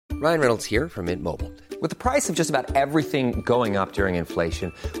Ryan Reynolds here from Mint Mobile. With the price of just about everything going up during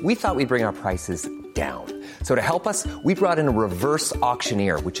inflation, we thought we'd bring our prices down. So to help us, we brought in a reverse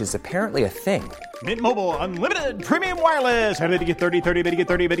auctioneer, which is apparently a thing. Mint Mobile Unlimited Premium Wireless. How to get 30, 30, bit to get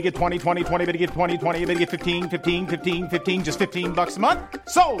 30, bit to get 20, 20, 20, bit to get 20, 20, bit to get 15, 15, 15, 15, just $15 a month?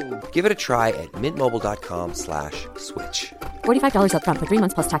 Sold! Give it a try at mintmobile.com/switch. $45 up front for 3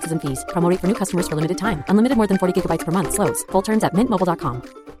 months plus taxes and fees. Promo rate for new customers for limited time. Unlimited more than 40 gigabytes per month. Slows full terms at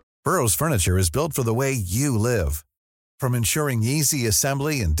mintmobile.com. Burrow's furniture is built for the way you live. From ensuring easy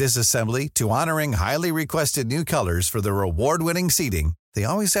assembly and disassembly to honoring highly requested new colors for their award-winning seating, they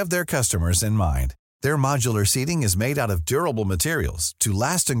always have their customers in mind. Their modular seating is made out of durable materials to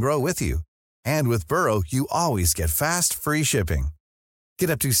last and grow with you. And with Burrow, you always get fast, free shipping.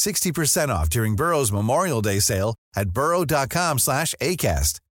 Get up to 60% off during Burrow's Memorial Day sale at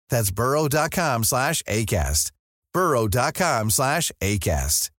burrow.com/ACAST. That's burrow.com/ACAST.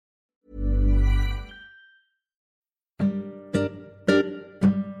 burrow.com/ACAST.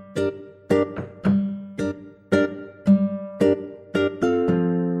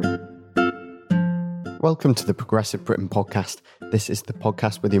 Welcome to the Progressive Britain podcast. This is the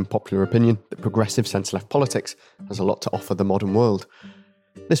podcast with the unpopular opinion that progressive centre-left politics has a lot to offer the modern world.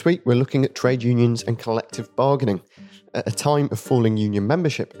 This week we're looking at trade unions and collective bargaining. At a time of falling union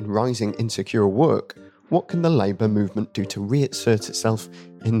membership and rising insecure work, what can the Labour movement do to reassert itself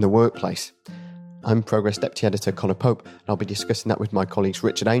in the workplace? I'm Progress Deputy Editor Conor Pope, and I'll be discussing that with my colleagues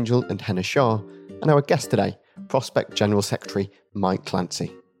Richard Angel and Henna Shah, and our guest today, Prospect General Secretary Mike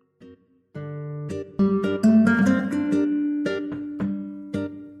Clancy.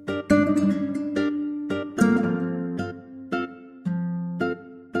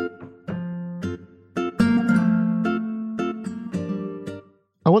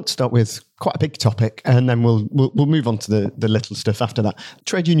 I want to start with quite a big topic, and then we'll move on to the little stuff after that.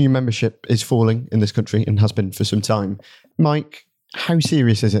 Trade union membership is falling in this country and has been for some time. Mike, how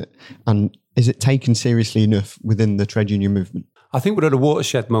serious is it? And is it taken seriously enough within the trade union movement? I think we're at a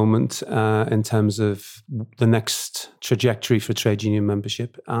watershed moment in terms of the next trajectory for trade union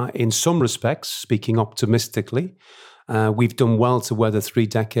membership. In some respects, speaking optimistically, we've done well to weather 3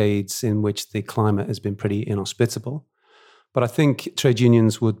 decades in which the climate has been pretty inhospitable. But I think trade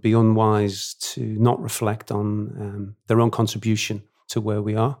unions would be unwise to not reflect on their own contribution to where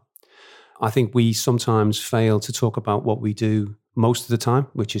we are. I think we sometimes fail to talk about what we do most of the time,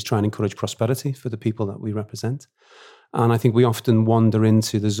 which is try and encourage prosperity for the people that we represent. And I think we often wander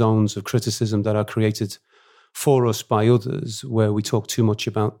into the zones of criticism that are created for us by others, where we talk too much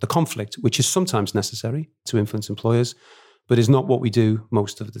about the conflict, which is sometimes necessary to influence employers, but is not what we do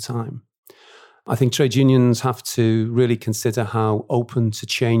most of the time. I think trade unions have to really consider how open to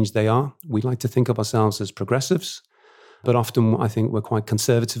change they are. We like to think of ourselves as progressives, but often I think we're quite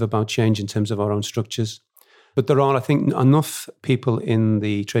conservative about change in terms of our own structures. But there are, I think, enough people in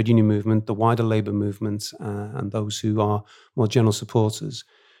the trade union movement, the wider labour movement, and those who are more general supporters,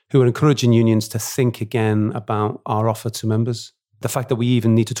 who are encouraging unions to think again about our offer to members. The fact that we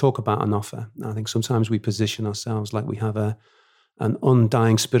even need to talk about an offer. I think sometimes we position ourselves like we have an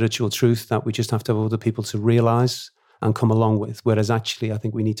undying spiritual truth that we just have to have other people to realise and come along with, whereas actually I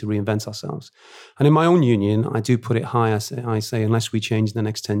think we need to reinvent ourselves. And in my own union, I do put it high. I say unless we change in the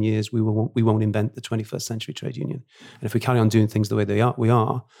next 10 years, we won't invent the 21st century trade union. And if we carry on doing things the way we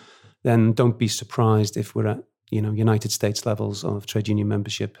are, then don't be surprised if we're at United States levels of trade union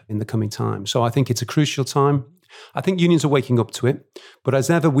membership in the coming time. So I think it's a crucial time. I think unions are waking up to it, but as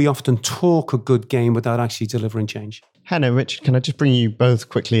ever, we often talk a good game without actually delivering change. Hannah, Richard, can I just bring you both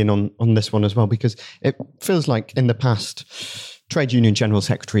quickly in on this one as well? Because it feels like in the past, trade union general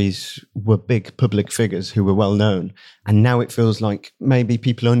secretaries were big public figures who were well known. And now it feels like maybe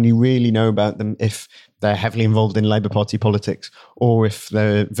people only really know about them if they're heavily involved in Labour Party politics or if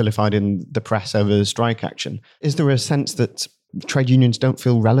they're vilified in the press over strike action. Is there a sense that trade unions don't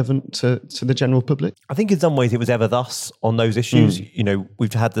feel relevant to the general public? I think in some ways it was ever thus on those issues.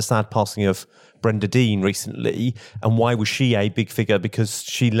 We've had the sad passing of Brenda Dean recently. And why was she a big figure? Because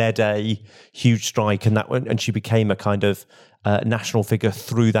she led a huge strike and she became a kind of national figure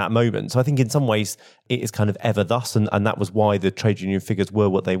through that moment. So I think in some ways it is kind of ever thus. And that was why the trade union figures were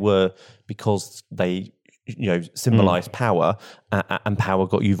what they were, because they symbolised power, and power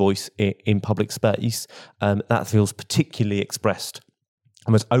got you voice in public space. That feels particularly expressed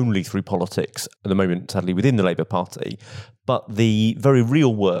almost only through politics at the moment, sadly, within the Labour Party. But the very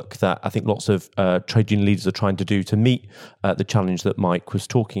real work that I think lots of trade union leaders are trying to do to meet the challenge that Mike was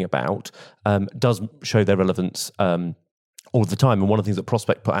talking about does show their relevance all the time. And one of the things that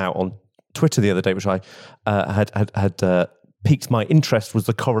Prospect put out on Twitter the other day, which I had piqued my interest was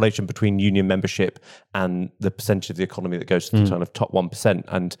the correlation between union membership and the percentage of the economy that goes to the kind of top 1%.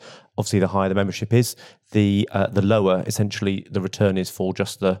 And obviously, the higher the membership is, the lower essentially the return is for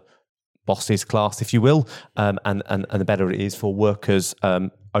just the bosses class, if you will, and the better it is for workers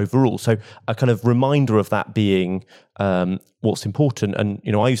overall. So a kind of reminder of that being what's important. And,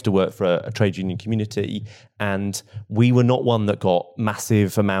 I used to work for a trade union community, and we were not one that got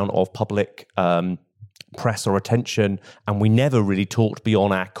massive amount of public press or attention, and we never really talked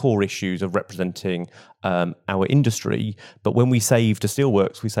beyond our core issues of representing our industry. But when we saved a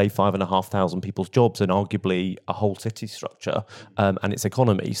steelworks, we saved 5,500 people's jobs and arguably a whole city structure and its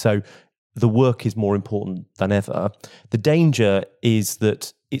economy. So the work is more important than ever. The danger is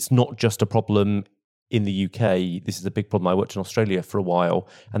that it's not just a problem in the UK. This is a big problem. I worked in Australia for a while,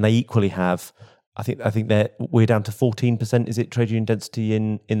 and they equally have, I think we're down to 14%, is it, trade union density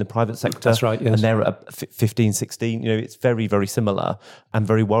in the private sector? That's right, yes. And they're at 15, 16. It's very, very similar and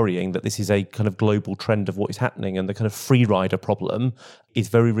very worrying that this is a kind of global trend of what is happening. And the kind of free rider problem is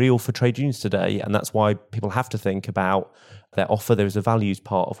very real for trade unions today. And that's why people have to think about their offer. There is a values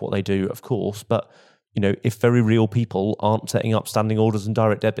part of what they do, of course, but if very real people aren't setting up standing orders and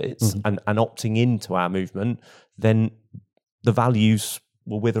direct debits and opting into our movement, then the values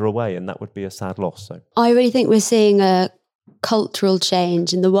will wither away, and that would be a sad loss. So I really think we're seeing a cultural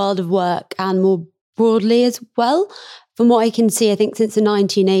change in the world of work and more broadly as well. From what I can see, I think since the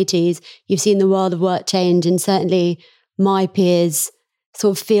 1980s, you've seen the world of work change, and certainly my peers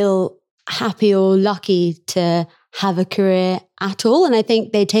sort of feel happy or lucky to have a career at all. And I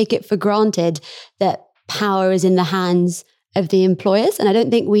think they take it for granted that power is in the hands of the employers. And I don't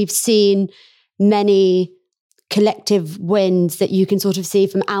think we've seen many collective wins that you can sort of see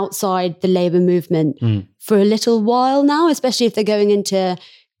from outside the labour movement for a little while now, especially if they're going into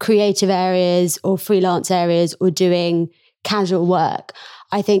creative areas or freelance areas or doing casual work.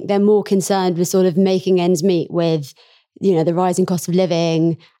 I think they're more concerned with sort of making ends meet with, the rising cost of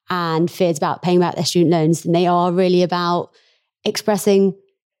living and fears about paying back their student loans than they are really about expressing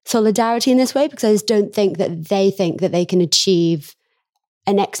solidarity in this way, because I just don't think that they can achieve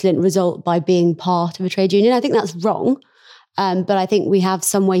an excellent result by being part of a trade union. I think that's wrong. But I think we have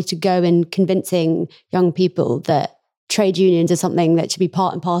some way to go in convincing young people that trade unions are something that should be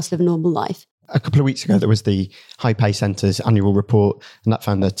part and parcel of normal life. A couple of weeks ago, there was the High Pay Centre's annual report, and that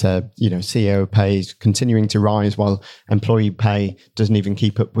found that CEO pay is continuing to rise while employee pay doesn't even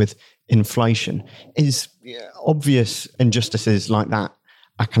keep up with inflation. Is obvious injustices like that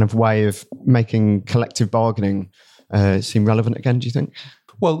a kind of way of making collective bargaining seem relevant again, do you think?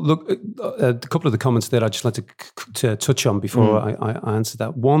 Well, look, a couple of the comments there I'd just like to touch on before I answer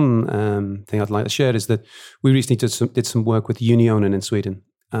that. One thing I'd like to share is that we recently did some work with Unionen in Sweden.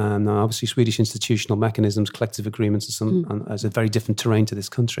 And obviously Swedish institutional mechanisms, collective agreements, as a very different terrain to this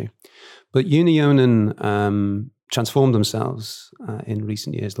country. But Unionen transformed themselves in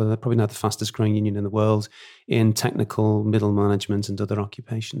recent years. They're probably now the fastest growing union in the world in technical, middle management and other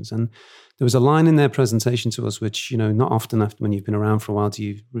occupations. And there was a line in their presentation to us, which, not often after when you've been around for a while do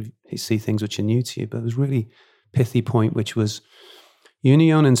you see things which are new to you, but it was a really pithy point, which was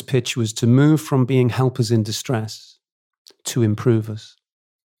Unionen's pitch was to move from being helpers in distress to improvers.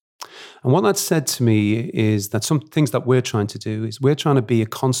 And what that said to me is that some things that we're trying to do is we're trying to be a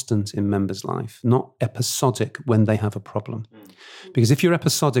constant in members' life, not episodic when they have a problem. Because if you're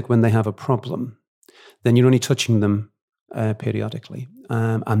episodic when they have a problem, then you're only touching them periodically.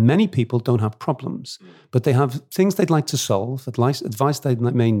 And many people don't have problems, but they have things they'd like to solve, advice they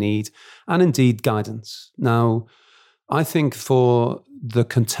may need, and indeed guidance. Now, I think for the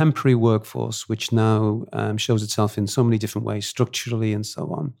contemporary workforce, which now shows itself in so many different ways, structurally and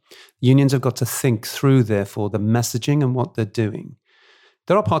so on, unions have got to think through, therefore, the messaging and what they're doing.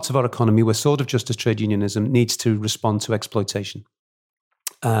 There are parts of our economy where sort of just as trade unionism needs to respond to exploitation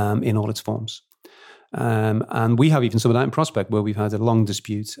in all its forms. And we have even some of that in Prospect, where we've had a long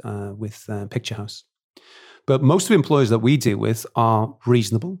dispute with Picture House. But most of the employers that we deal with are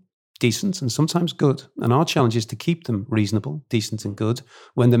reasonable, decent, and sometimes good. And our challenge is to keep them reasonable, decent, and good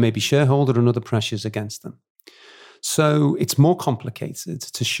when there may be shareholder and other pressures against them. So it's more complicated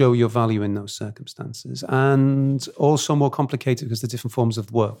to show your value in those circumstances, and also more complicated because of the different forms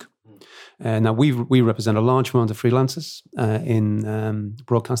of work. Now, we represent a large amount of freelancers in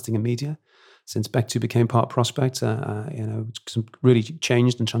broadcasting and media. Since Beck2 became part of Prospect, really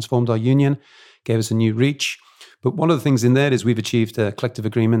changed and transformed our union, gave us a new reach. But one of the things in there is we've achieved a collective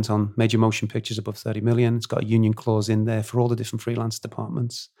agreement on major motion pictures above 30 million. It's got a union clause in there for all the different freelance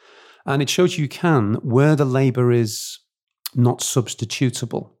departments. And it shows you can, where the labour is not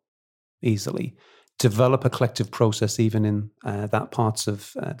substitutable easily, develop a collective process even in those parts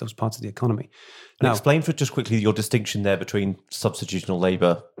of the economy. Now, explain for just quickly your distinction there between substitutional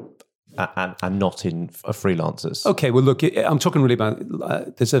labour and not in freelancers. Okay, well, look, I'm talking really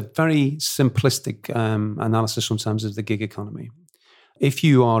about, there's a very simplistic analysis sometimes of the gig economy. If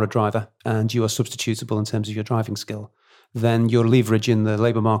you are a driver and you are substitutable in terms of your driving skill, then your leverage in the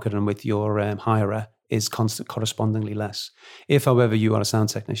labour market and with your hirer is correspondingly less. If, however, you are a sound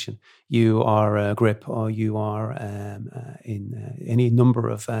technician, you are a grip, or you are in any number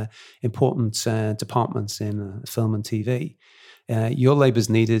of important departments in film and TV, your labour is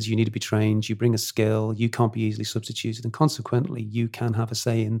needed, you need to be trained, you bring a skill, you can't be easily substituted, and consequently, you can have a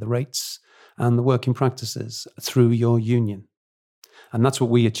say in the rates and the working practices through your union. And that's what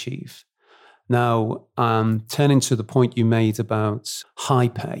we achieve. Now, turning to the point you made about high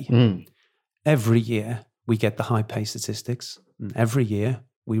pay, every year we get the high pay statistics, and every year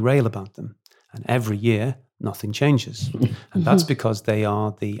we rail about them, and every year nothing changes. And that's because they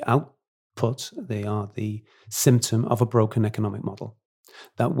are the output, they are the symptom of a broken economic model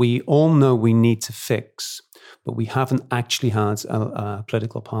that we all know we need to fix, but we haven't actually had a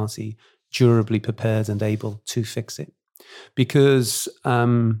political party durably prepared and able to fix it. Because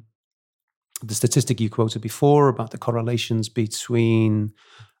the statistic you quoted before about the correlations between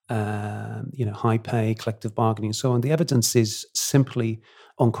high pay, collective bargaining, and so on, the evidence is simply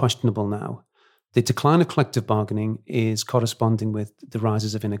unquestionable now. The decline of collective bargaining is corresponding with the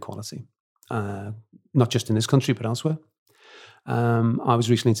rises of inequality, not just in this country, but elsewhere. I was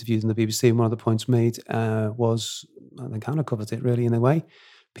recently interviewed in the BBC, and one of the points made was, and they kind of covered it really in a way,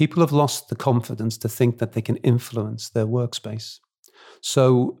 people have lost the confidence to think that they can influence their workspace.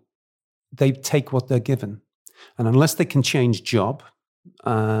 So they take what they're given. And unless they can change job,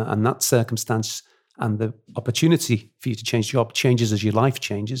 and that circumstance and the opportunity for you to change job changes as your life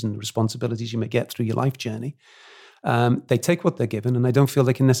changes and the responsibilities you may get through your life journey, they take what they're given and they don't feel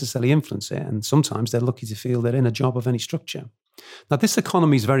they can necessarily influence it. And sometimes they're lucky to feel they're in a job of any structure. Now, this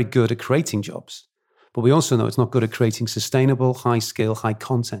economy is very good at creating jobs, but we also know it's not good at creating sustainable, high-skill,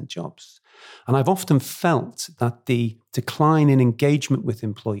 high-content jobs. And I've often felt that the decline in engagement with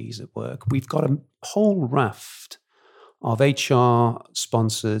employees at work, we've got a whole raft of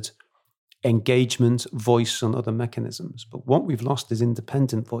HR-sponsored engagement, voice, and other mechanisms. But what we've lost is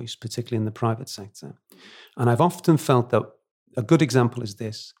independent voice, particularly in the private sector. And I've often felt that a good example is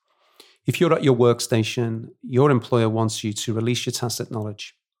this. If you're at your workstation, your employer wants you to release your tacit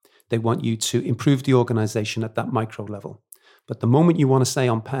knowledge. They want you to improve the organization at that micro level. But the moment you want to say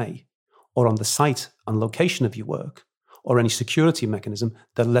on pay or on the site and location of your work or any security mechanism,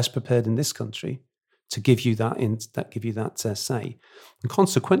 they're less prepared in this country to give you that say. And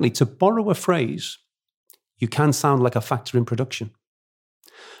consequently, to borrow a phrase, you can sound like a factor in production.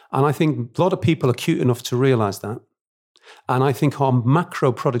 And I think a lot of people are cute enough to realize that. And I think our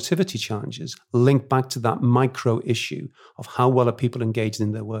macro productivity challenges link back to that micro issue of how well are people engaged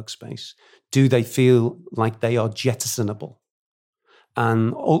in their workspace? Do they feel like they are jettisonable?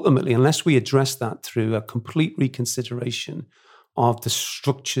 And ultimately, unless we address that through a complete reconsideration of the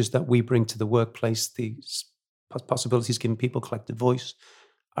structures that we bring to the workplace, the possibilities giving people collective voice,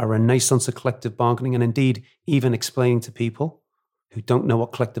 a renaissance of collective bargaining, and indeed even explaining to people who don't know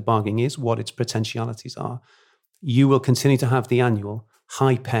what collective bargaining is, what its potentialities are, you will continue to have the annual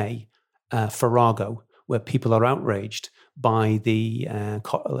high pay farrago where people are outraged by the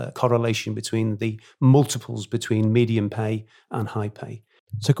correlation between the multiples between medium pay and high pay.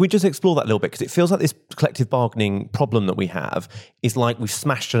 So can we just explore that a little bit? Because it feels like this collective bargaining problem that we have is like we've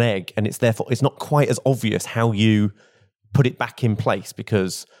smashed an egg and it's not quite as obvious how you put it back in place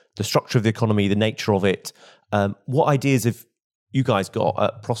because the structure of the economy, the nature of it. What ideas have you guys got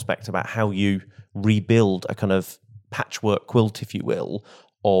at Prospect about how you rebuild a kind of patchwork quilt, if you will,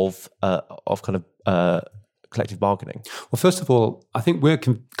 of collective bargaining? Well, first of all, I think we're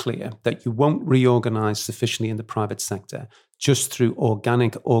clear that you won't reorganize sufficiently in the private sector just through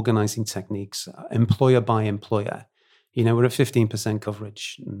organic organizing techniques, employer by employer. You know, we're at 15%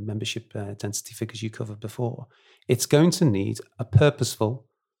 coverage, membership density figures you covered before. It's going to need a purposeful,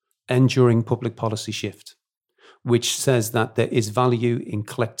 enduring public policy shift, which says that there is value in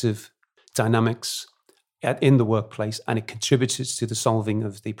collective dynamics in the workplace, and it contributes to the solving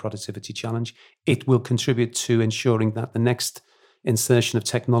of the productivity challenge. It will contribute to ensuring that the next insertion of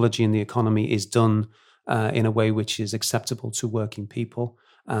technology in the economy is done in a way which is acceptable to working people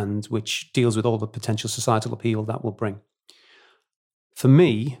and which deals with all the potential societal appeal that will bring. For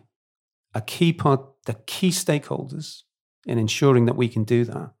me, the key stakeholders in ensuring that we can do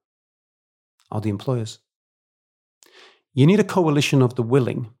that are the employers. You need a coalition of the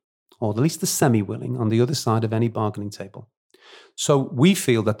willing or at least the semi-willing, on the other side of any bargaining table. So we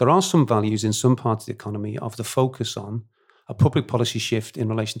feel that there are some values in some parts of the economy of the focus on a public policy shift in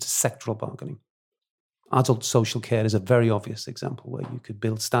relation to sectoral bargaining. Adult social care is a very obvious example where you could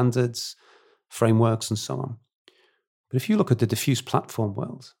build standards, frameworks, and so on. But if you look at the diffuse platform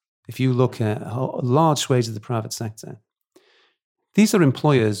world, if you look at large swathes of the private sector, these are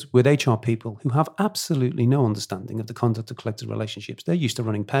employers with HR people who have absolutely no understanding of the conduct of collective relationships. They're used to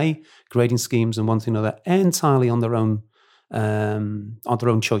running pay, grading schemes, and one thing or another entirely on their own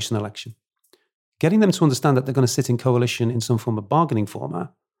choice and election. Getting them to understand that they're going to sit in coalition in some form of bargaining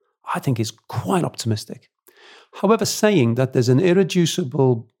format, I think is quite optimistic. However, saying that there's an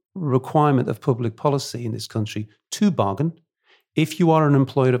irreducible requirement of public policy in this country to bargain, if you are an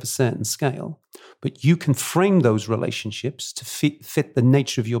employer of a certain scale, but you can frame those relationships to fit the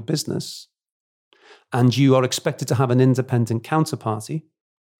nature of your business, and you are expected to have an independent counterparty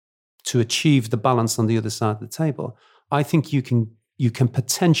to achieve the balance on the other side of the table, I think you can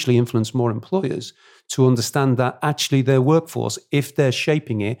potentially influence more employers to understand that actually their workforce, if they're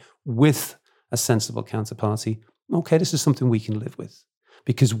shaping it with a sensible counterparty, okay, this is something we can live with.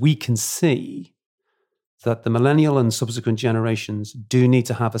 Because we can see that the millennial and subsequent generations do need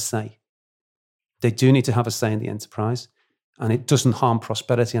to have a say. They do need to have a say in the enterprise, and it doesn't harm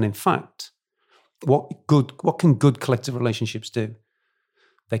prosperity. And in fact, what can good collective relationships do?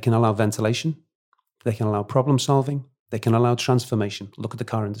 They can allow ventilation, they can allow problem solving, they can allow transformation. Look at the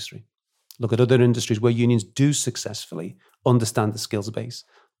car industry. Look at other industries where unions do successfully understand the skills base,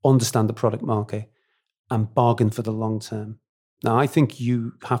 understand the product market, and bargain for the long term. Now, I think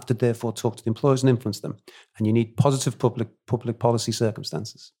you have to therefore talk to the employers and influence them, and you need positive public policy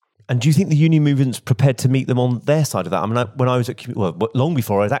circumstances. And do you think the union movement's prepared to meet them on their side of that? I mean, when I was at, long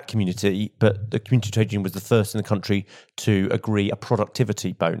before I was at Community, but the Community Trade Union was the first in the country to agree a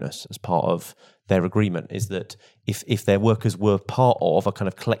productivity bonus as part of their agreement, is that if their workers were part of a kind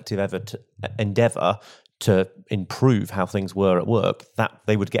of collective endeavour to improve how things were at work, that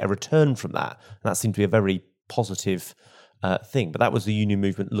they would get a return from that. And that seemed to be a very positive thing. But that was the union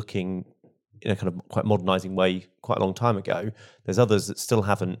movement looking in a kind of quite modernising way quite a long time ago. There's others that still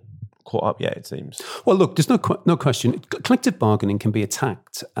haven't caught up yet, it seems. Well, look, there's no question. Collective bargaining can be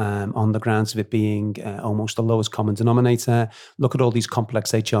attacked on the grounds of it being almost the lowest common denominator. Look at all these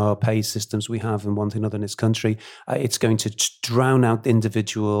complex HR pay systems we have and one thing or another in this country. It's going to drown out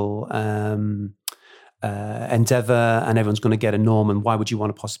individual endeavour, and everyone's going to get a norm, and why would you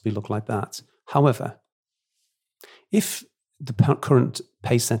want to possibly look like that? However, if the current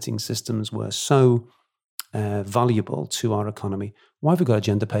pay setting systems were so valuable to our economy, why have we got a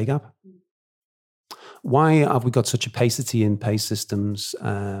gender pay gap? Why have we got such opacity in pay systems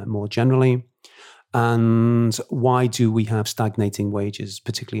more generally? And why do we have stagnating wages,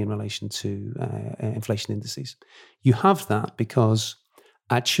 particularly in relation to inflation indices? You have that because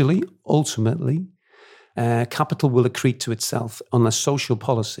actually, ultimately, capital will accrete to itself unless social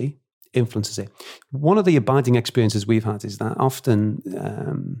policy influences it. One of the abiding experiences we've had is that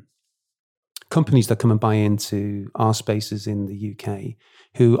often companies that come and buy into our spaces in the UK,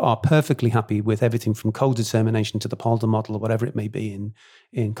 who are perfectly happy with everything from co-determination to the Polder model or whatever it may be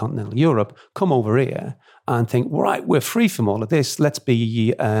in continental Europe, come over here and think, right, we're free from all of this. Let's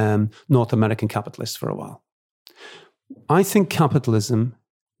be North American capitalists for a while. I think capitalism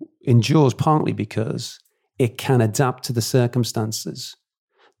endures partly because it can adapt to the circumstances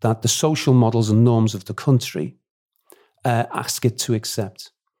that the social models and norms of the country ask it to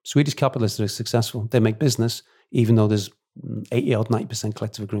accept. Swedish capitalists are successful. They make business, even though there's 90%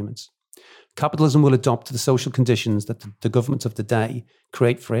 collective agreements. Capitalism will adopt to the social conditions that the governments of the day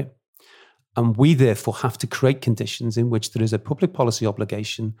create for it. And we therefore have to create conditions in which there is a public policy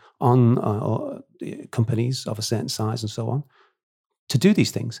obligation on companies of a certain size and so on to do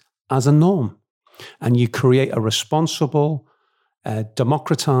these things as a norm. And you create a responsible,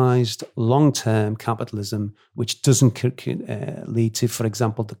 democratized, long-term capitalism, which doesn't lead to, for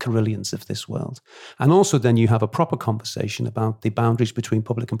example, the Carillions of this world. And also then you have a proper conversation about the boundaries between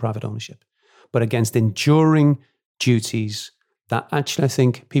public and private ownership, but against enduring duties that actually I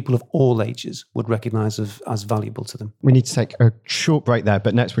think people of all ages would recognize as valuable to them. We need to take a short break there,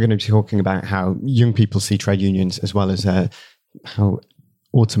 but next we're going to be talking about how young people see trade unions, as well as how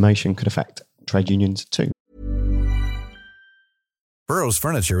automation could affect trade unions too. Burrow's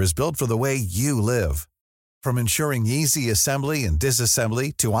furniture is built for the way you live. From ensuring easy assembly and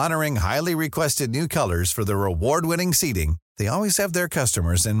disassembly to honoring highly requested new colors for their award-winning seating, they always have their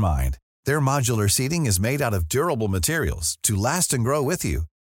customers in mind. Their modular seating is made out of durable materials to last and grow with you.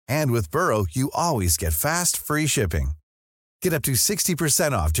 And with Burrow, you always get fast, free shipping. Get up to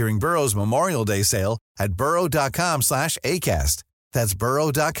 60% off during Burrow's Memorial Day sale at burrow.com/ACAST. That's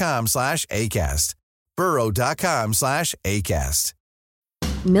burrow.com/ACAST. burrow.com/ACAST.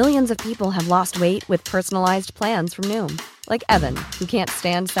 Millions of people have lost weight with personalized plans from Noom. Like Evan, who can't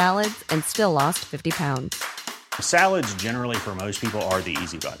stand salads and still lost 50 pounds. Salads generally for most people are the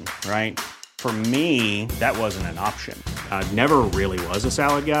easy button, right? For me, that wasn't an option. I never really was a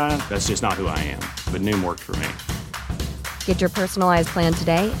salad guy. That's just not who I am. But Noom worked for me. Get your personalized plan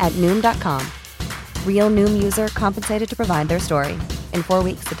today at Noom.com. Real Noom user compensated to provide their story. In 4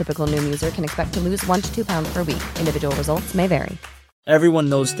 weeks, the typical Noom user can expect to lose 1 to 2 pounds per week. Individual results may vary. Everyone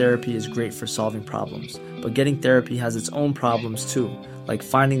knows therapy is great for solving problems, but getting therapy has its own problems too, like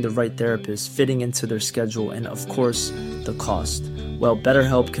finding the right therapist, fitting into their schedule, and of course, the cost. Well,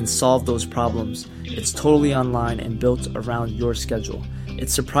 BetterHelp can solve those problems. It's totally online and built around your schedule.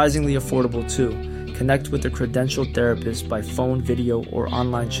 It's surprisingly affordable too. Connect with a credentialed therapist by phone, video, or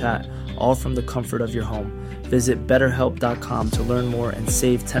online chat, all from the comfort of your home. Visit BetterHelp.com to learn more and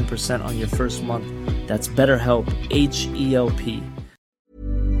save 10% on your first month. That's BetterHelp, H-E-L-P.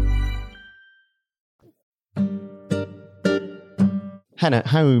 Hannah,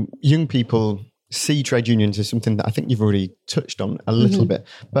 how young people see trade unions is something that I think you've already touched on a little bit.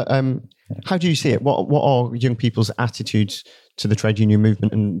 But how do you see it? What are young people's attitudes to the trade union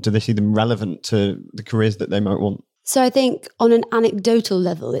movement, and do they see them relevant to the careers that they might want? So I think on an anecdotal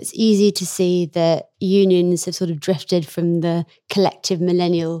level, it's easy to see that unions have sort of drifted from the collective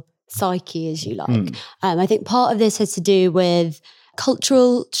millennial psyche, as you like. I think part of this has to do with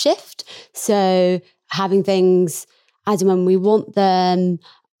cultural shift. So having things as and when we want them,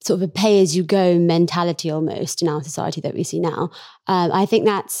 sort of a pay-as-you-go mentality almost in our society that we see now. I think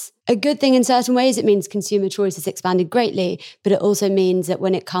that's a good thing in certain ways. It means consumer choice has expanded greatly, but it also means that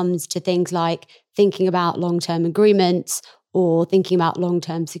when it comes to things like thinking about long-term agreements or thinking about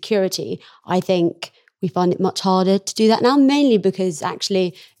long-term security, I think we find it much harder to do that now, mainly because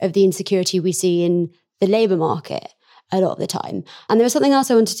actually of the insecurity we see in the labour market a lot of the time. And there was something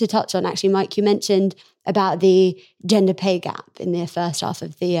else I wanted to touch on, actually, Mike. You mentioned about the gender pay gap in the first half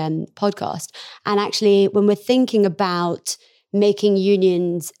of the podcast. And actually, when we're thinking about making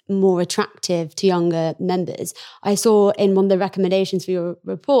unions more attractive to younger members, I saw in one of the recommendations for your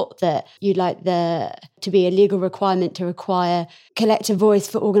report that you'd like there to be a legal requirement to require collective voice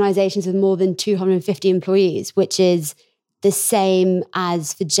for organisations with more than 250 employees, which is the same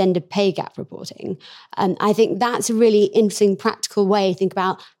as for gender pay gap reporting. I think that's a really interesting practical way to think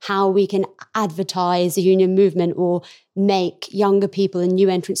about how we can advertise the union movement or make younger people and new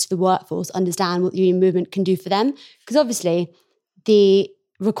entrants to the workforce understand what the union movement can do for them. Because obviously the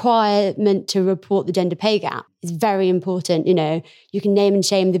requirement to report the gender pay gap is very important. You know, you can name and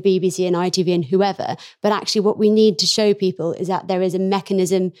shame the BBC and ITV and whoever, but actually what we need to show people is that there is a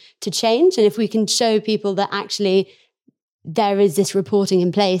mechanism to change. And if we can show people that actually there is this reporting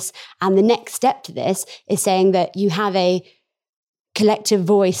in place, and the next step to this is saying that you have a collective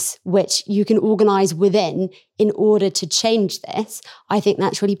voice which you can organise within in order to change this, I think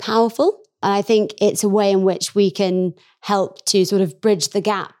that's really powerful. And I think it's a way in which we can help to sort of bridge the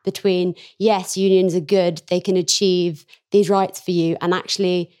gap between, yes, unions are good, they can achieve these rights for you, and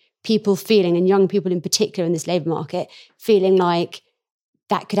actually people feeling, and young people in particular in this labour market, feeling like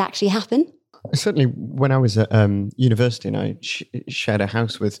that could actually happen. Certainly, when I was at university and I shared a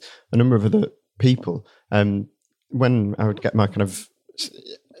house with a number of other people, when I would get my kind of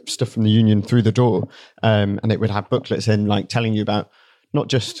stuff from the union through the door, and it would have booklets in, like telling you about not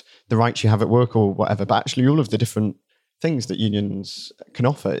just the rights you have at work or whatever, but actually all of the different things that unions can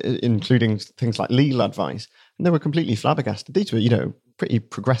offer, including things like legal advice. And they were completely flabbergasted. These were, you know, pretty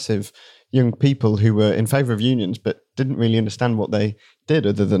progressive young people who were in favour of unions, but didn't really understand what they did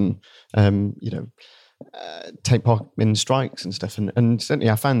other than, take part in strikes and stuff. And certainly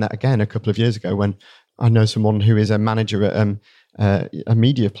I found that again a couple of years ago when I know someone who is a manager at a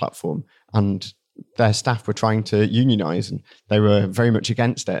media platform, and their staff were trying to unionise and they were very much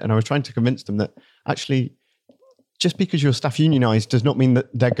against it. And I was trying to convince them that actually, just because your staff unionise does not mean that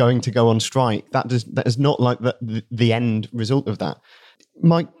they're going to go on strike. That is not like the end result of that.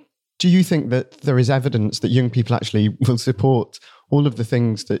 Mike, do you think that there is evidence that young people actually will support all of the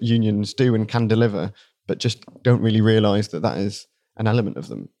things that unions do and can deliver, but just don't really realise that that is an element of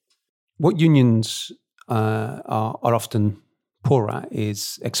them? What unions are often poor at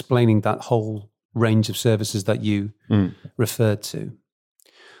is explaining that whole range of services that you referred to.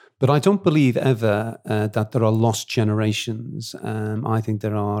 But I don't believe ever that there are lost generations. I think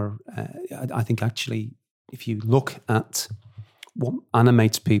there are, I think actually, if you look at what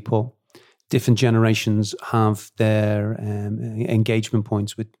animates people, different generations have their engagement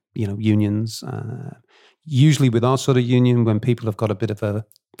points with, unions. Usually with our sort of union, when people have got a bit of a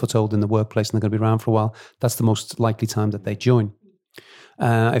foothold in the workplace and they're going to be around for a while, that's the most likely time that they join.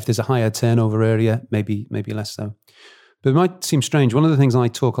 If there's a higher turnover area, maybe less so. But it might seem strange. One of the things I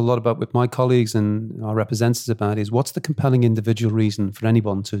talk a lot about with my colleagues and our representatives about is what's the compelling individual reason for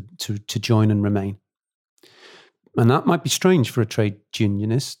anyone to join and remain? And that might be strange for a trade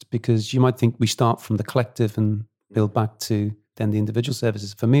unionist, because you might think we start from the collective and build back to then the individual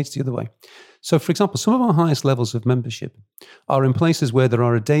services. For me, it's the other way. So, for example, some of our highest levels of membership are in places where there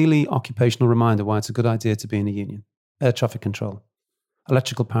are a daily occupational reminder why it's a good idea to be in a union. Air traffic control,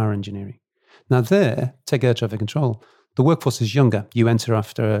 electrical power engineering. Now there, take air traffic control. The workforce is younger. You enter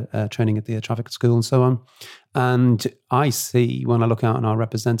after training at the air traffic school and so on. And I see, when I look out on our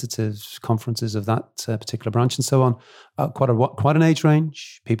representatives' conferences of that particular branch and so on, quite an age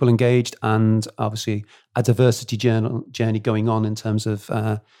range, people engaged, and obviously a diversity journey going on in terms of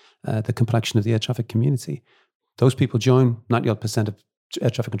the complexion of the air traffic community. Those people join. 90% of air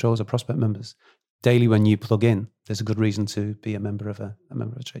traffic controllers are prospect members. Daily, when you plug in, there's a good reason to be a member of a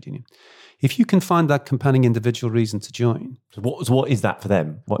trade union. If you can find that compelling individual reason to join, so what is that for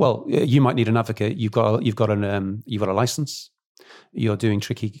them? Well, you might need an advocate. You've got a license. You're doing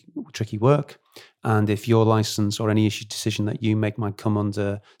tricky work, and if your license or any issue decision that you make might come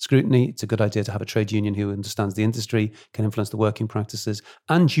under scrutiny, it's a good idea to have a trade union who understands the industry, can influence the working practices,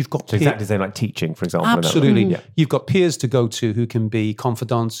 and you've got exactly the same like teaching, for example. Absolutely, yeah. You've got peers to go to who can be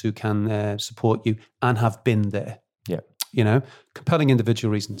confidants, who can support you, and have been there. Yeah, compelling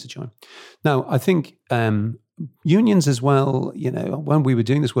individual reason to join. Now, I think unions as well. When we were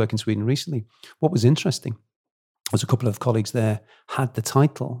doing this work in Sweden recently, what was interesting was a couple of colleagues there had the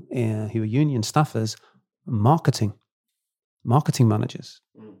title, who were union staffers, marketing managers.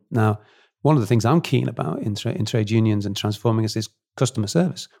 Now, one of the things I'm keen about in trade unions and transforming is customer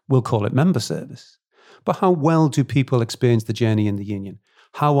service. We'll call it member service. But how well do people experience the journey in the union?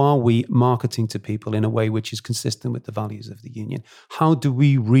 How are we marketing to people in a way which is consistent with the values of the union? How do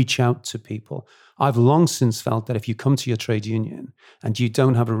we reach out to people? I've long since felt that if you come to your trade union and you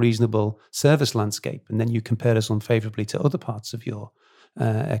don't have a reasonable service landscape, and then you compare us unfavorably to other parts of your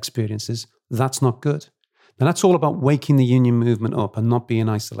experiences, that's not good. Now, that's all about waking the union movement up and not being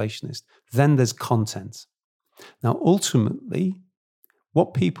isolationist. Then there's content. Now, ultimately,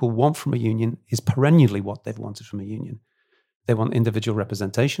 what people want from a union is perennially what they've wanted from a union. They want individual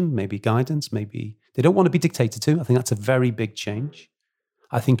representation, maybe guidance, maybe they don't want to be dictated to. I think that's a very big change.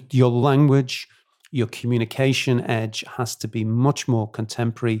 I think your language, your communication edge has to be much more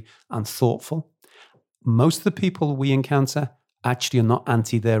contemporary and thoughtful. Most of the people we encounter actually are not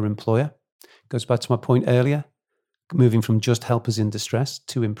anti their employer. Goes back to my point earlier, moving from just helpers in distress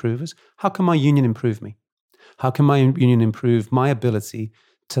to improvers. How can my union improve me? How can my union improve my ability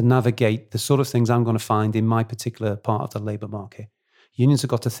to navigate the sort of things I'm going to find in my particular part of the labour market? Unions have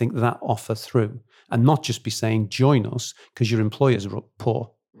got to think that offer through and not just be saying, join us because your employers are poor.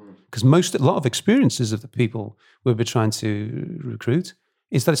 Because a lot of experiences of the people we'll be trying to recruit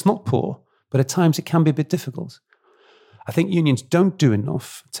is that it's not poor, but at times it can be a bit difficult. I think unions don't do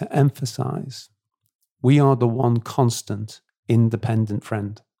enough to emphasise we are the one constant independent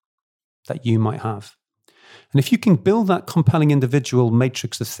friend that you might have. And if you can build that compelling individual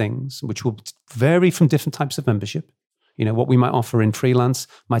matrix of things, which will vary from different types of membership, what we might offer in freelance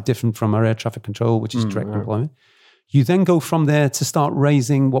might differ from our air traffic control, which is direct employment. You then go from there to start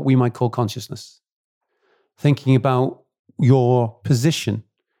raising what we might call consciousness, thinking about your position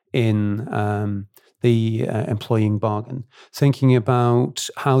in the employing bargain, thinking about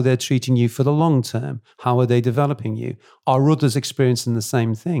how they're treating you for the long term. How are they developing you? Are others experiencing the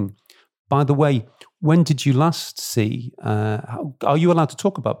same thing? By the way, when did you last see, are you allowed to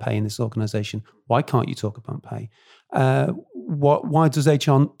talk about pay in this organization? Why can't you talk about pay? Why does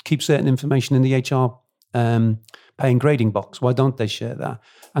HR keep certain information in the HR pay and grading box? Why don't they share that?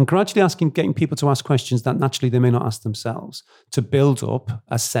 And gradually getting people to ask questions that naturally they may not ask themselves, to build up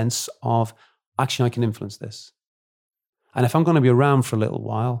a sense of, actually, I can influence this. And if I'm going to be around for a little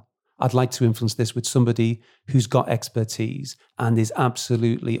while, I'd like to influence this with somebody who's got expertise and is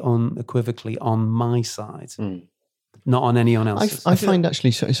absolutely unequivocally on my side, not on anyone else's. I find actually,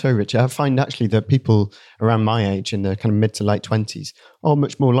 sorry, Richard, I find actually that people around my age in the kind of mid to late 20s are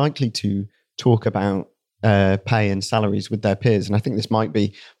much more likely to talk about pay and salaries with their peers. And I think this might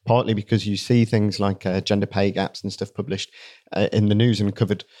be partly because you see things like gender pay gaps and stuff published in the news and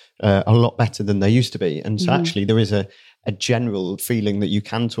covered a lot better than they used to be. And so actually there is a general feeling that you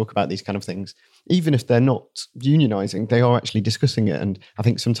can talk about these kind of things. Even if they're not unionising, they are actually discussing it. And I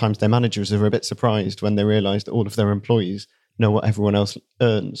think sometimes their managers are a bit surprised when they realise that all of their employees know what everyone else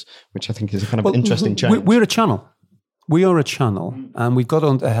earns, which I think is a kind of interesting change. We're a channel. We are a channel, and we've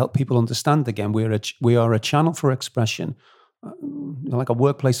got to help people understand again. We are a channel for expression, like a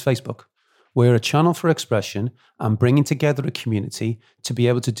workplace Facebook. We're a channel for expression and bringing together a community to be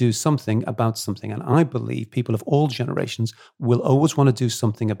able to do something about something. And I believe people of all generations will always want to do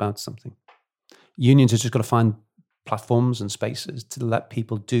something about something. Unions have just got to find platforms and spaces to let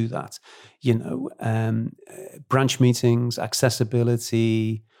people do that. Branch meetings,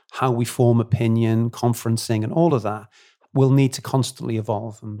 accessibility, how we form opinion, conferencing, and all of that will need to constantly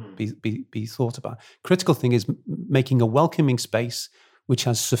evolve and be thought about. Critical thing is making a welcoming space which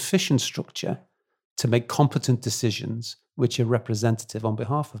has sufficient structure to make competent decisions which are representative on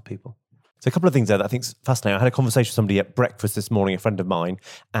behalf of people. So a couple of things there that I think is fascinating. I had a conversation with somebody at breakfast this morning, a friend of mine,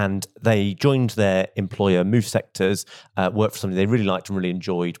 and they joined their employer, moved sectors, worked for somebody they really liked and really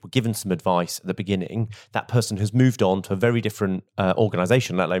enjoyed, were given some advice at the beginning. That person has moved on to a very different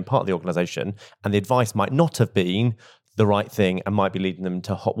organisation, let alone part of the organisation, and the advice might not have been the right thing and might be leading them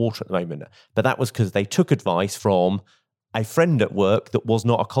to hot water at the moment. But that was because they took advice from a friend at work that was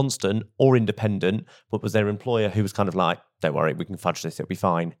not a constant or independent, but was their employer who was kind of like, don't worry, we can fudge this, it'll be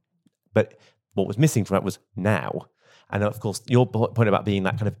fine. But what was missing from it was now. And of course, your point about being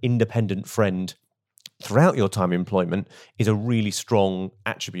that kind of independent friend throughout your time in employment is a really strong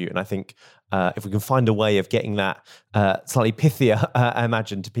attribute. And I think if we can find a way of getting that slightly pithier, I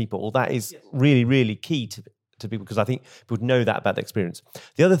imagine, to people, that is really, really key to people, because I think people would know that about the experience.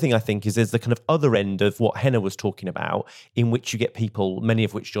 The other thing I think is there's the kind of other end of what Henna was talking about, in which you get people, many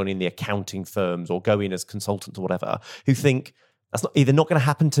of which join in the accounting firms or go in as consultants or whatever, who think that's either not going to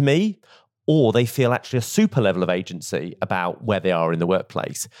happen to me, or they feel actually a super level of agency about where they are in the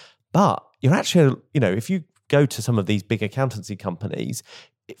workplace. But you're actually, if you go to some of these big accountancy companies,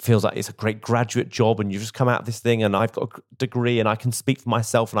 it feels like it's a great graduate job and you've just come out of this thing and I've got a degree and I can speak for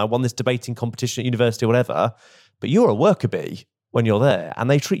myself and I won this debating competition at university or whatever. But you're a worker bee when you're there and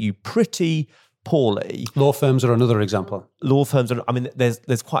they treat you pretty poorly. Law firms are another example. Law firms are,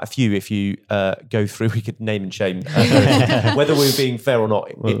 there's quite a few if you go through, we could name and shame. Whether we're being fair or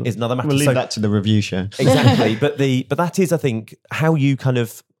not is another matter. We'll leave that to the review show. Exactly. But that is, I think, how you kind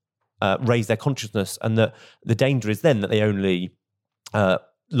of raise their consciousness, and the danger is then that they only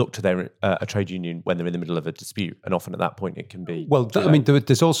look to their a trade union when they're in the middle of a dispute, and often at that point it can be. Well,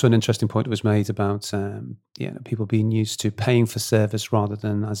 there's also an interesting point that was made about people being used to paying for service rather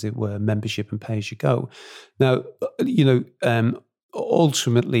than, as it were, membership and pay as you go. Now,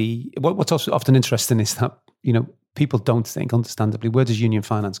 ultimately, what's also often interesting is that people don't think, understandably, where does union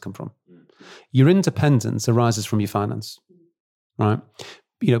finance come from? Your independence arises from your finance, right?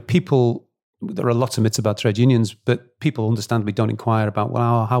 People. There are lots of myths about trade unions, but people understandably don't inquire about,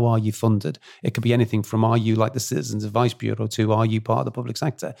 well, how are you funded? It could be anything from, are you like the Citizens Advice Bureau, to are you part of the public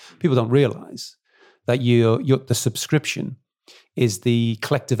sector? People don't realise that the subscription is the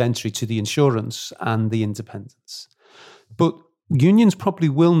collective entry to the insurance and the independence. But unions probably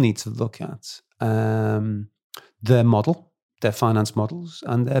will need to look at their model, their finance models,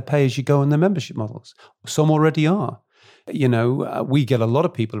 and their pay-as-you-go and their membership models. Some already are. We get a lot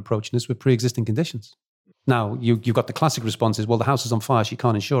of people approaching us with pre-existing conditions. Now, you've got the classic responses, well, the house is on fire, so you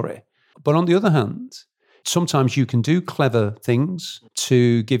can't insure it. But on the other hand, sometimes you can do clever things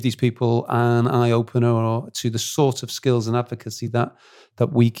to give these people an eye-opener to the sort of skills and advocacy that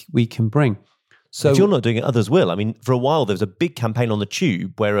we can bring. So if you're not doing it, others will. I mean, for a while, there was a big campaign on the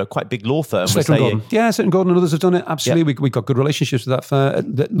Tube where a quite big law firm was saying... Slater and Gordon and others have done it. Absolutely. Yep. We got good relationships with that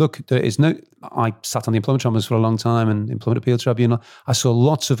firm. Look, there is no... I sat on the Employment Tribunals for a long time and Employment Appeal Tribunal. I saw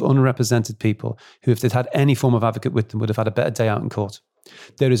lots of unrepresented people who, if they'd had any form of advocate with them, would have had a better day out in court.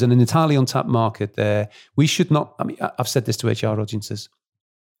 There is an entirely untapped market there. We should not... I've said this to HR audiences.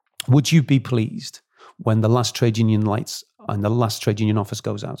 Would you be pleased when the last trade union lights and the last trade union office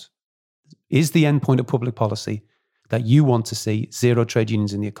goes out? Is the end point of public policy that you want to see zero trade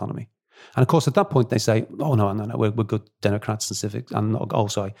unions in the economy? And of course, at that point, they say, oh, no, we're good Democrats and civics. And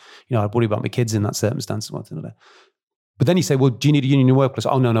also, I worry about my kids in that circumstance and whatnot. But then you say, well, do you need a union in your workplace?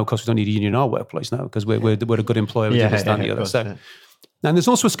 Oh, no, of course we don't need a union in our workplace, no, because we're a good employer, we understand the other. So, and there's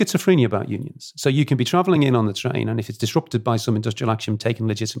also a schizophrenia about unions. So you can be travelling in on the train, and if it's disrupted by some industrial action taken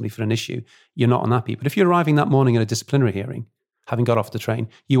legitimately for an issue, you're not unhappy. But if you're arriving that morning at a disciplinary hearing, having got off the train,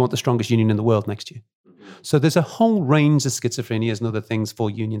 you want the strongest union in the world next to you. So there's a whole range of schizophrenias and other things for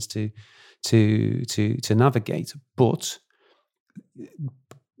unions to navigate. But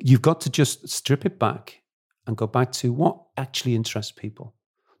you've got to just strip it back and go back to what actually interests people.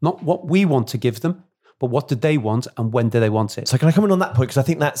 Not what we want to give them, but what do they want and when do they want it? So can I come in on that point? Because I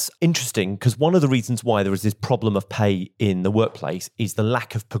think that's interesting, because one of the reasons why there is this problem of pay in the workplace is the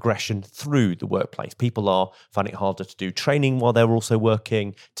lack of progression through the workplace. People are finding it harder to do training while they're also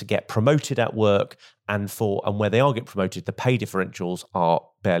working, to get promoted at work, and where they are getting promoted, the pay differentials are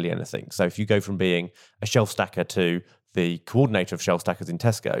barely anything. So if you go from being a shelf stacker to the coordinator of shelf stackers in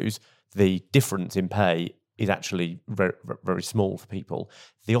Tesco's, the difference in pay is actually very, very small for people.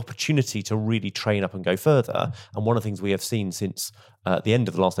 The opportunity to really train up and go further, and one of the things we have seen since the end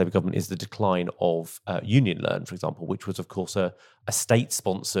of the last Labour government is the decline of Union Learn, for example, which was, of course, a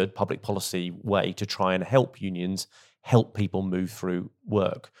state-sponsored public policy way to try and help unions help people move through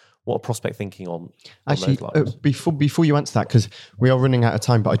work. What are Prospect thinking on actually, those lines? Before you answer that, because we are running out of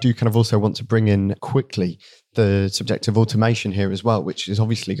time, but I do kind of also want to bring in quickly the subject of automation here as well, which is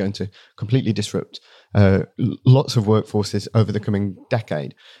obviously going to completely disrupt lots of workforces over the coming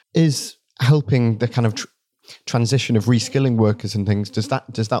decade. Is helping the kind of transition of reskilling workers and things, does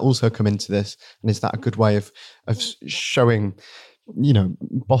that also come into this? And is that a good way of showing,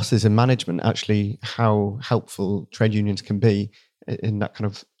 bosses and management actually how helpful trade unions can be in that kind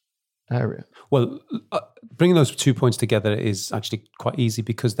of area? Well, bringing those 2 points together is actually quite easy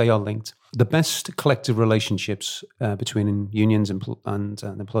because they are linked. The best collective relationships between unions and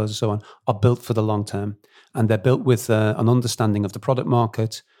employers and so on are built for the long term, and they're built with an understanding of the product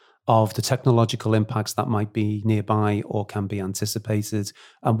market, of the technological impacts that might be nearby or can be anticipated,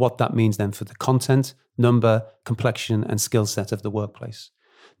 and what that means then for the content, number, complexion, and skill set of the workplace.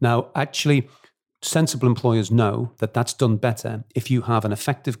 Now, actually, sensible employers know that that's done better if you have an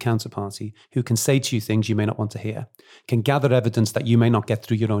effective counterparty who can say to you things you may not want to hear, can gather evidence that you may not get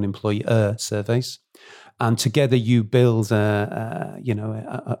through your own employer surveys, and together you build a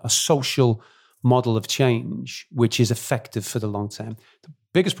social model of change which is effective for the long term. The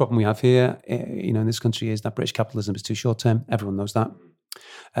biggest problem we have here, in this country, is that British capitalism is too short term. Everyone knows that.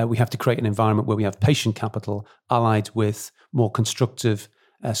 We have to create an environment where we have patient capital allied with more constructive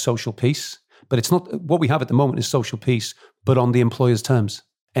social peace. But it's not, what we have at the moment is social peace, but on the employer's terms,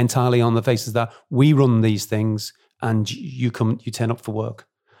 entirely on the basis that we run these things and you turn up for work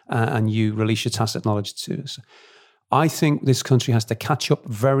and you release your tacit knowledge to us. I think this country has to catch up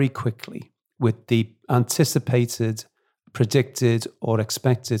very quickly with the anticipated, predicted, or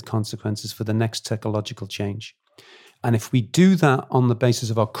expected consequences for the next technological change. And if we do that on the basis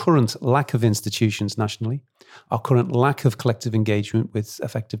of our current lack of institutions nationally, our current lack of collective engagement with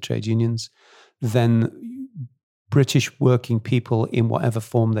effective trade unions, then British working people, in whatever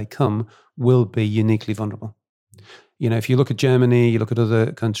form they come, will be uniquely vulnerable. If you look at Germany, you look at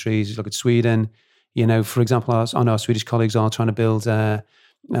other countries, you look at Sweden, for example, I know our Swedish colleagues are trying to build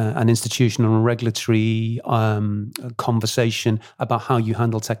an institutional and regulatory conversation about how you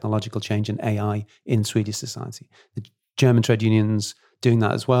handle technological change and AI in Swedish society. The German trade unions doing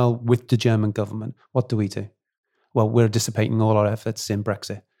that as well with the German government. What do we do? Well, we're dissipating all our efforts in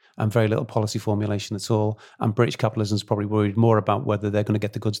Brexit and very little policy formulation at all. And British capitalism is probably worried more about whether they're going to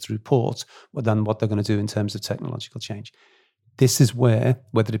get the goods through port than what they're going to do in terms of technological change. This is where,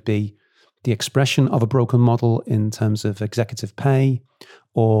 whether it be the expression of a broken model in terms of executive pay,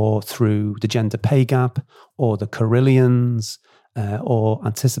 or through the gender pay gap, or the Carillions, or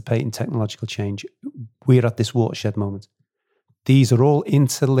anticipating technological change, we're at this watershed moment. These are all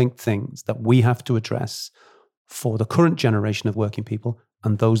interlinked things that we have to address for the current generation of working people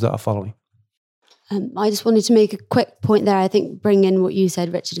and those that are following. I just wanted to make a quick point there. I think bring in what you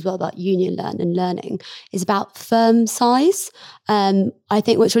said, Richard, as well about Union Learn and learning is about firm size. I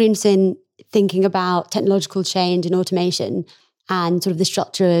think what's really interesting thinking about technological change and automation and sort of the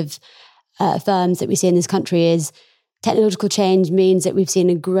structure of firms that we see in this country is technological change means that we've seen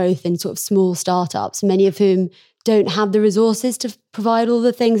a growth in sort of small startups, many of whom don't have the resources to provide all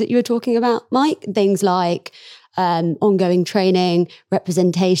the things that you were talking about, Mike. Things like ongoing training,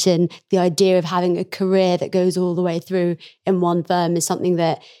 representation, the idea of having a career that goes all the way through in one firm is something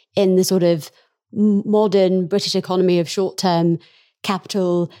that in the sort of modern British economy of short-term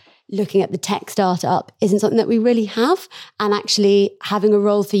capital, looking at the tech startup isn't something that we really have. And actually having a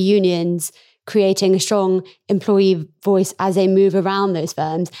role for unions, creating a strong employee voice as they move around those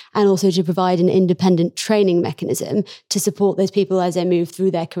firms, and also to provide an independent training mechanism to support those people as they move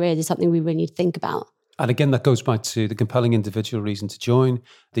through their careers is something we really need to think about. And again, that goes back to the compelling individual reason to join,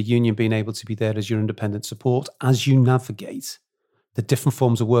 the union being able to be there as your independent support as you navigate the different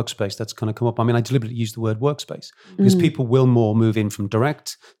forms of workspace that's going to come up. I mean, I deliberately use the word workspace because people will more move in from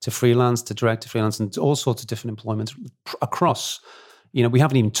direct to freelance, to direct to freelance, and all sorts of different employments across. We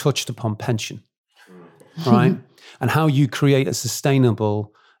haven't even touched upon pension, right? And how you create a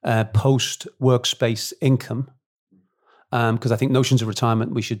sustainable post-workspace income. Because I think notions of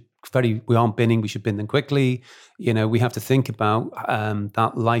retirement, we aren't binning, we should bin them quickly. We have to think about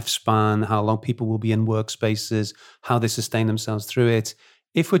that lifespan, how long people will be in workspaces, how they sustain themselves through it.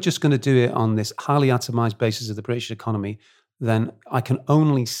 If we're just going to do it on this highly atomized basis of the British economy, then I can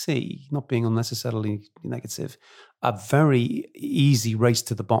only see, not being unnecessarily negative, a very easy race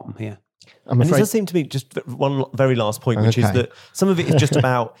to the bottom here. And it does seem to me, just one very last point, which is that some of it is just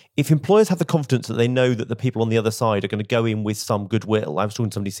about if employers have the confidence that they know that the people on the other side are going to go in with some goodwill. I was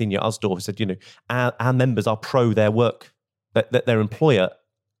talking to somebody senior at Usdaw who said, our members are pro their work, their employer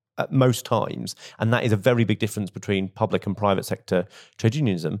at most times. And that is a very big difference between public and private sector trade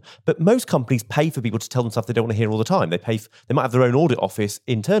unionism. But most companies pay for people to tell them stuff they don't want to hear all the time. They might have their own audit office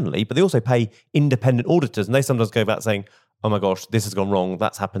internally, but they also pay independent auditors. And they sometimes go about saying, oh my gosh, this has gone wrong,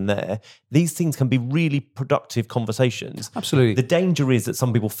 that's happened there. These things can be really productive conversations. Absolutely. The danger is that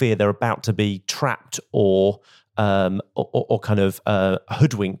some people fear they're about to be trapped or kind of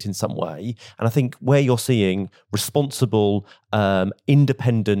hoodwinked in some way. And I think where you're seeing responsible,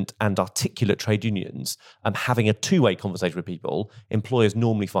 independent and articulate trade unions having a two-way conversation with people, employers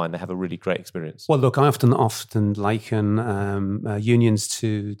normally find they have a really great experience. Well, look, I often liken unions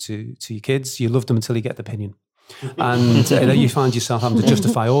to your kids. You love them until you get the opinion. And you find yourself having to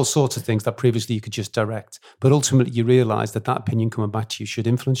justify all sorts of things that previously you could just direct. But ultimately, you realise that opinion coming back to you should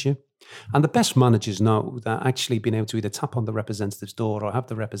influence you. And the best managers know that actually being able to either tap on the representative's door or have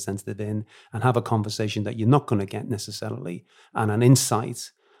the representative in and have a conversation that you're not going to get necessarily and an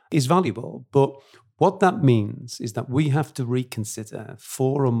insight is valuable. But what that means is that we have to reconsider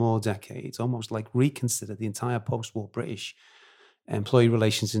 4 or more decades, almost like reconsider the entire post-war British employee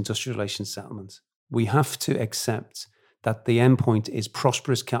relations, industrial relations settlement. We have to accept that the endpoint is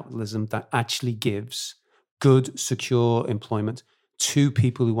prosperous capitalism that actually gives good, secure employment to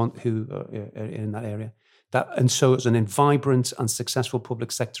people who are in that area. And so it's an vibrant and successful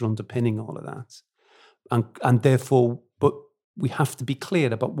public sector underpinning all of that. And therefore, but we have to be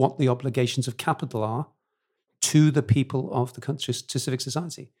clear about what the obligations of capital are to the people of the country, to civic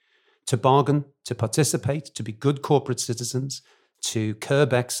society, to bargain, to participate, to be good corporate citizens, to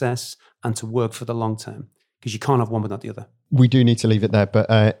curb excess and to work for the long term, because you can't have one without the other. We do need to leave it there,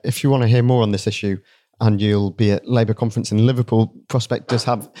 but if you want to hear more on this issue, and you'll be at Labour conference in Liverpool, Prospect does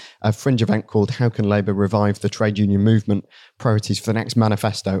have a fringe event called How Can Labour Revive the Trade Union Movement? Priorities for the Next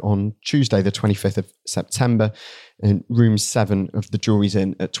Manifesto on Tuesday, the 25th of September in room 7 of the Jury's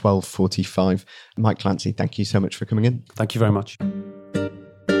Inn at 12:45. Mike Clancy, thank you so much for coming in. Thank you very much.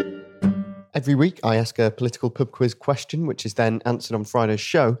 Every week, I ask a political pub quiz question, which is then answered on Friday's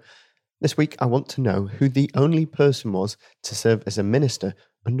show. This week, I want to know who the only person was to serve as a minister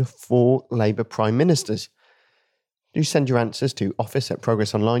under 4 Labour Prime Ministers. Do send your answers to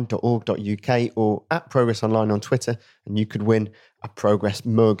office@progressonline.org.uk or @progressonline on Twitter, and you could win a Progress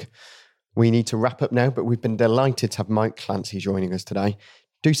mug. We need to wrap up now, but we've been delighted to have Mike Clancy joining us today.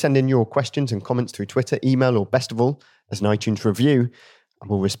 Do send in your questions and comments through Twitter, email, or best of all, as an iTunes review, and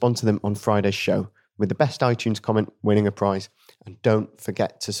we'll respond to them on Friday's show, with the best iTunes comment winning a prize. And don't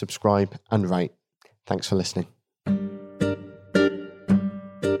forget to subscribe and rate. Thanks for listening.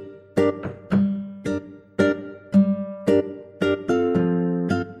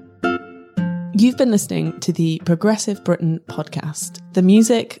 You've been listening to the Progressive Britain podcast. The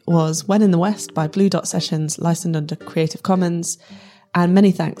music was When in the West by Blue Dot Sessions, licensed under Creative Commons. And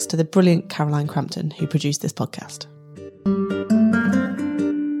many thanks to the brilliant Caroline Crampton, who produced this podcast.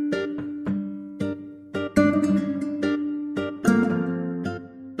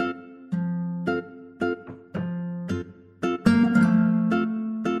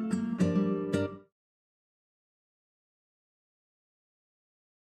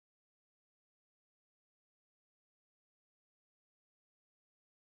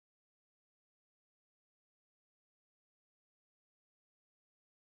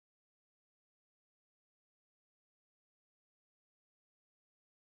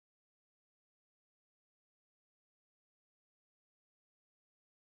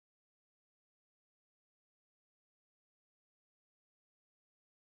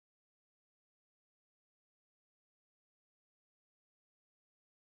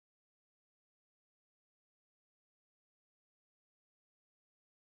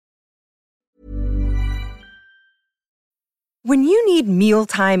 When you need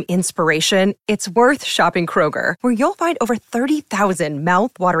mealtime inspiration, it's worth shopping Kroger, where you'll find over 30,000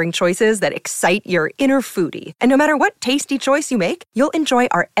 mouth-watering choices that excite your inner foodie. And no matter what tasty choice you make, you'll enjoy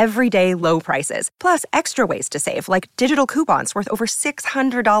our everyday low prices, plus extra ways to save, like digital coupons worth over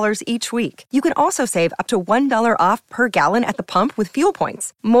 $600 each week. You can also save up to $1 off per gallon at the pump with fuel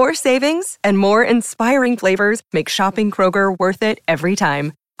points. More savings and more inspiring flavors make shopping Kroger worth it every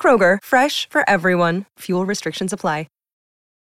time. Kroger, fresh for everyone. Fuel restrictions apply.